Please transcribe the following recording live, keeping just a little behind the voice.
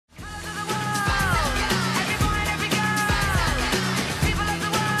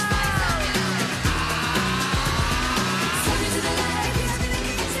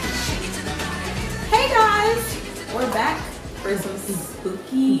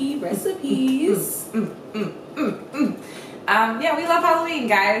spooky recipes. Yeah, we love Halloween,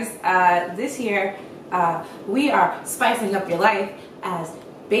 guys. This year, we are spicing up your life as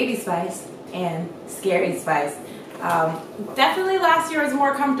Baby Spice and Scary Spice. Definitely last year was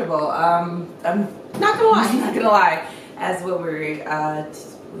more comfortable. I'm not gonna lie. Not gonna lie. As what were you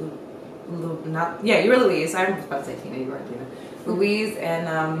were Louise. I was about to say Tina. You weren't Tina. Louise and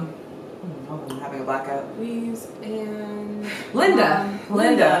I'm having a blackout. Louise and Linda.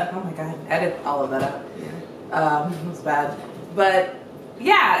 Linda. Oh my god. Edit all of that out. Yeah. It was bad. But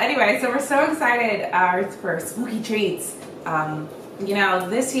yeah. Anyway, so we're so excited for spooky treats. You know,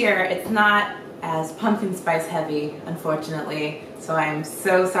 this year it's not as pumpkin spice heavy, unfortunately. So I'm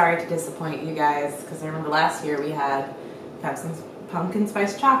so sorry to disappoint you guys, because I remember last year we had pumpkin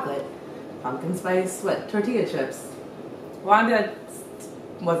spice chocolate, pumpkin spice tortilla chips. Wanda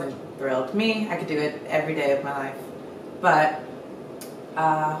wasn't thrilled. Me, I could do it every day of my life. But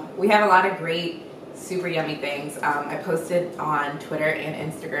we have a lot of great, super yummy things. I posted on Twitter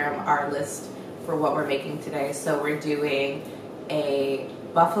and Instagram our list for what we're making today. So we're doing a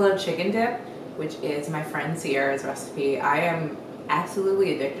buffalo chicken dip, which is my friend Sierra's recipe. I am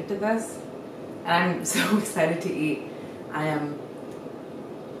absolutely addicted to this, and I'm so excited to eat. I am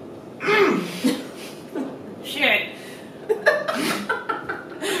shit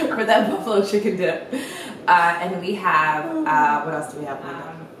for that buffalo chicken dip. And we have what else do we have?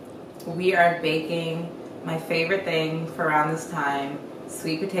 We are baking my favorite thing for around this time: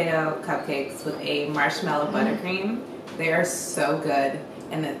 sweet potato cupcakes with a marshmallow buttercream. They are so good,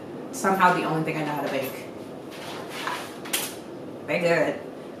 and somehow the only thing I know how to bake. They're good.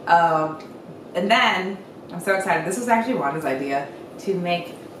 And then I'm so excited. This was actually Wanda's idea to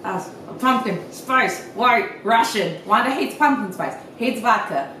make us a pumpkin spice white Russian. Wanda hates pumpkin spice, hates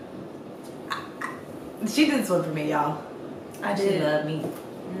vodka. She did this one for me, y'all. I did. She loved me.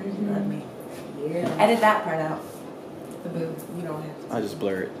 She loved me. Yeah. Edit that part out. The boob. You don't have to. I just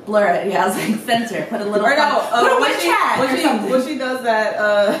blur it. Blur it. Yeah, I was like, censor. Put a little. Or no. Put a white chat or something. When she does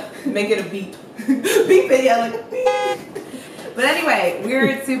that, make it a beep. Beep it, yeah, like a beep. But anyway,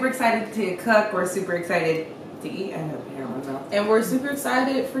 we're super excited to cook. We're super excited to eat. I have hair on my mouth. And we're super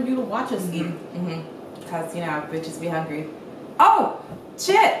excited for you to watch us eat. Because, you know, bitches be hungry. Oh,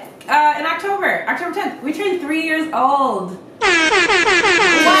 shit. In October 10th, we turned 3 years old.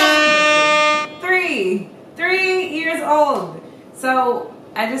 What? 3 years old. So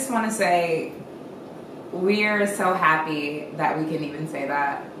I just want to say we're so happy that we can even say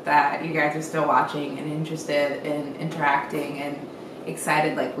that you guys are still watching and interested in interacting and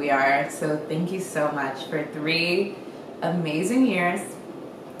excited like we are. So thank you so much for 3 amazing years.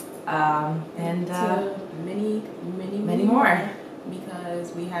 And many more.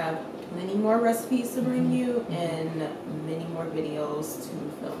 Because we have plenty more recipes to bring you and many more videos to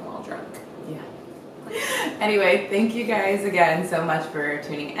film while drunk. Yeah. Anyway, thank you guys again so much for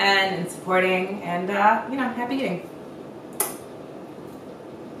tuning in and supporting, and you know, happy eating.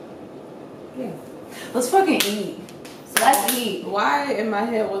 Yeah. Let's fucking eat. So let's eat. Why in my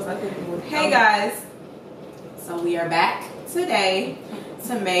head was I thinking, hey guys. So we are back today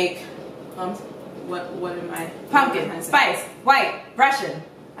to make what am I? Pumpkin spice white Russian.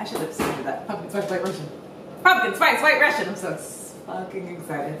 I should have said that. Pumpkin spice white Russian. Pumpkin spice white Russian. I'm so fucking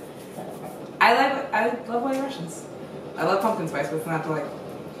excited. I love white Russians. I love pumpkin spice, but it's not like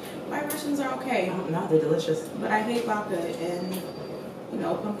white Russians are okay. No, they're delicious. But I hate vodka, and you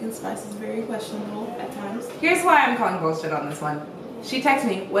know, pumpkin spice is very questionable at times. Here's why I'm calling bullshit on this one. She texted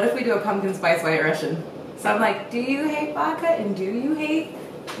me, "What if we do a pumpkin spice white Russian?" So I'm like, "Do you hate vodka? And do you hate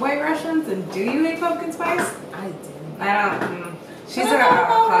white Russians? And do you hate pumpkin spice?" I do. I don't. She's a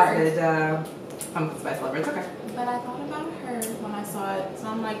closeted pumpkin spice lover. It's okay. But I thought about her when I saw it, so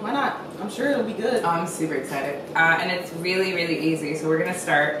I'm like, why not? I'm sure it'll be good. Oh, I'm super excited. And it's really, really easy. So we're gonna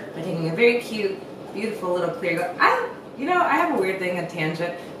start by taking a very cute, beautiful little clear glass. I have a weird thing, a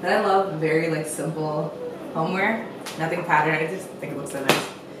tangent, that I love very like simple homeware. Nothing patterned. I just think it looks so nice.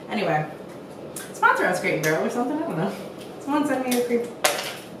 Anyway, sponsor us, Crate & Barrel or something. I don't know. Someone send me a creep.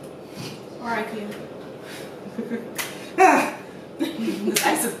 Or IKEA. This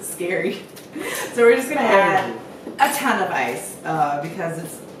ice is scary. So we're just gonna add a ton of ice because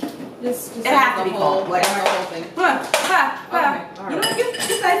it has to be cold. Like the whole thing. Okay. You know what? Give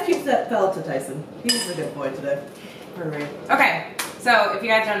this ice piece that fell to Tyson. He's a good boy today. Okay. So if you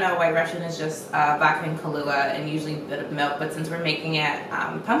guys don't know, white Russian is just vodka and Kahlua and usually a bit of milk. But since we're making it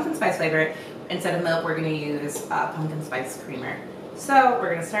pumpkin spice flavored, instead of milk, we're gonna use pumpkin spice creamer. So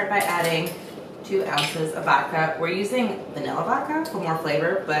we're gonna start by adding 2 ounces of vodka. We're using vanilla vodka for more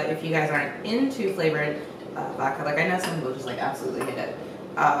flavor, but if you guys aren't into flavored vodka, like I know some people just like absolutely hate it,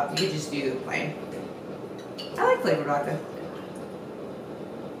 You could just do plain. I like flavored vodka.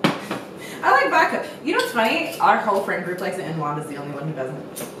 I like vodka. You know what's funny? Our whole friend group likes it, and Wanda's the only one who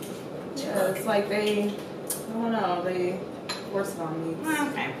doesn't. Yeah, it's like they, I don't know, they force it on me.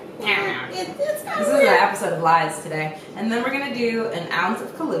 Okay. It's This is an episode of lies today. And then we're going to do an ounce of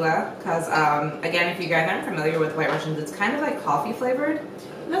Kahlua. Because, again, if you guys aren't familiar with White Russians, it's kind of like coffee flavored.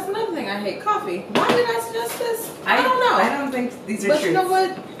 And that's another thing, I hate coffee. Why did I suggest this? I don't know. I don't think these are But true. you know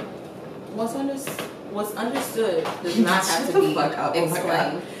what? What's understood does not have to be Fuck up. Oh my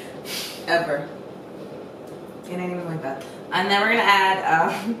God. explained. Ever. It ain't even like that. And then we're going to add,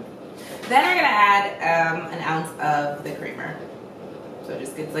 an ounce of the creamer. So it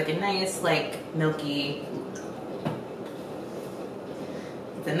just gets like a nice, like, milky,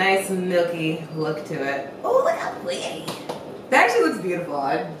 it's a nice milky look to it. Oh, look how pretty. That actually looks beautiful.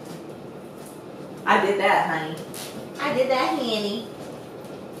 I did that, honey. I did that, honey.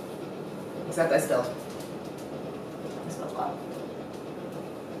 Except I spilled. I spilled a lot.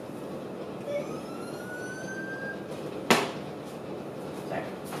 Sorry.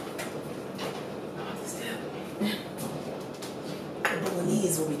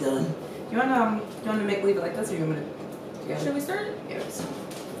 Bolognese will be done. You want to leave it like this, or you want me to? Yeah. Should we start it? Yes.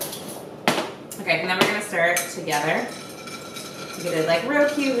 Okay, and then we're gonna stir it together to get it like real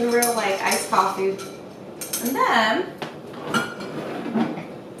cute and real like iced coffee. And then,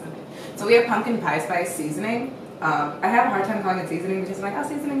 so we have pumpkin pie spice seasoning. I have a hard time calling it seasoning because I'm like, oh,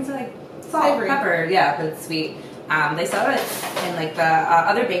 seasoning's like salt, Savory. pepper, yeah, but it's sweet. They sell it in like the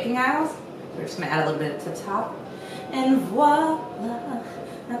other baking aisles. We're just gonna add a little bit to the top. And voila,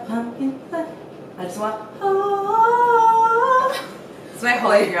 a pumpkin pie. I just want, oh. It's my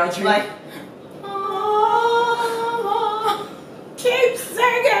holy girl dream. Like, keep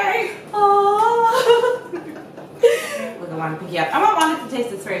singing. Oh. Look, I want to pick you up. I want Wanda to taste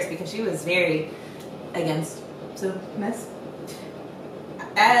this first because she was very against this.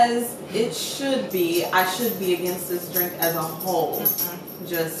 as it should be, I should be against this drink as a whole.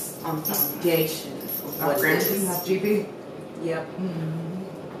 Just on foundation of what it is. GP. Yep.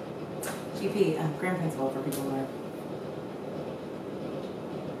 GP, Grand Principal for people who are.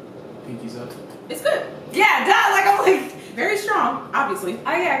 Pinkies up. It's good. Yeah, duh, like I'm like, Very strong, obviously.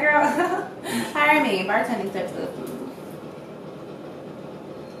 oh yeah, girl. Hire me, bartending tips.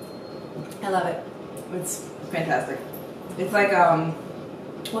 I love it. It's fantastic. It's like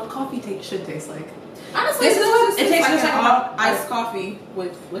what coffee should taste like. Honestly, This is what it tastes just like iced coffee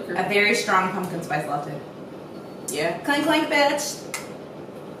with liquor. a very strong pumpkin spice latte. Yeah. Clink clink, bitch.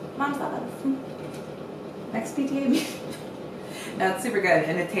 Mom's love. Next PTA meeting. No, it's super good,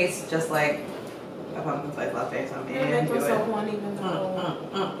 and it tastes just like a pumpkin spice latte. So I'm I'm gonna make into myself it. one even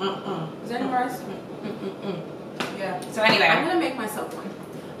though. Is there any rice? Yeah. So anyway, I'm gonna make myself one.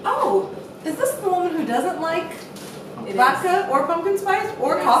 oh, is this the woman who doesn't like It vodka or pumpkin spice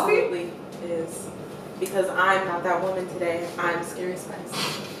or It coffee? absolutely is. Because I'm not that woman today. I'm Scary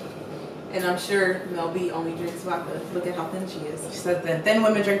Spice. And I'm sure Mel B only drinks vodka. Look at how thin she is. She said that thin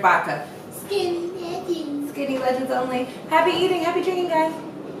women drink vodka. Skinny legends. Skinny legends only. Happy eating, happy drinking,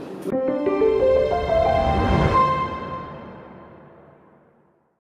 guys.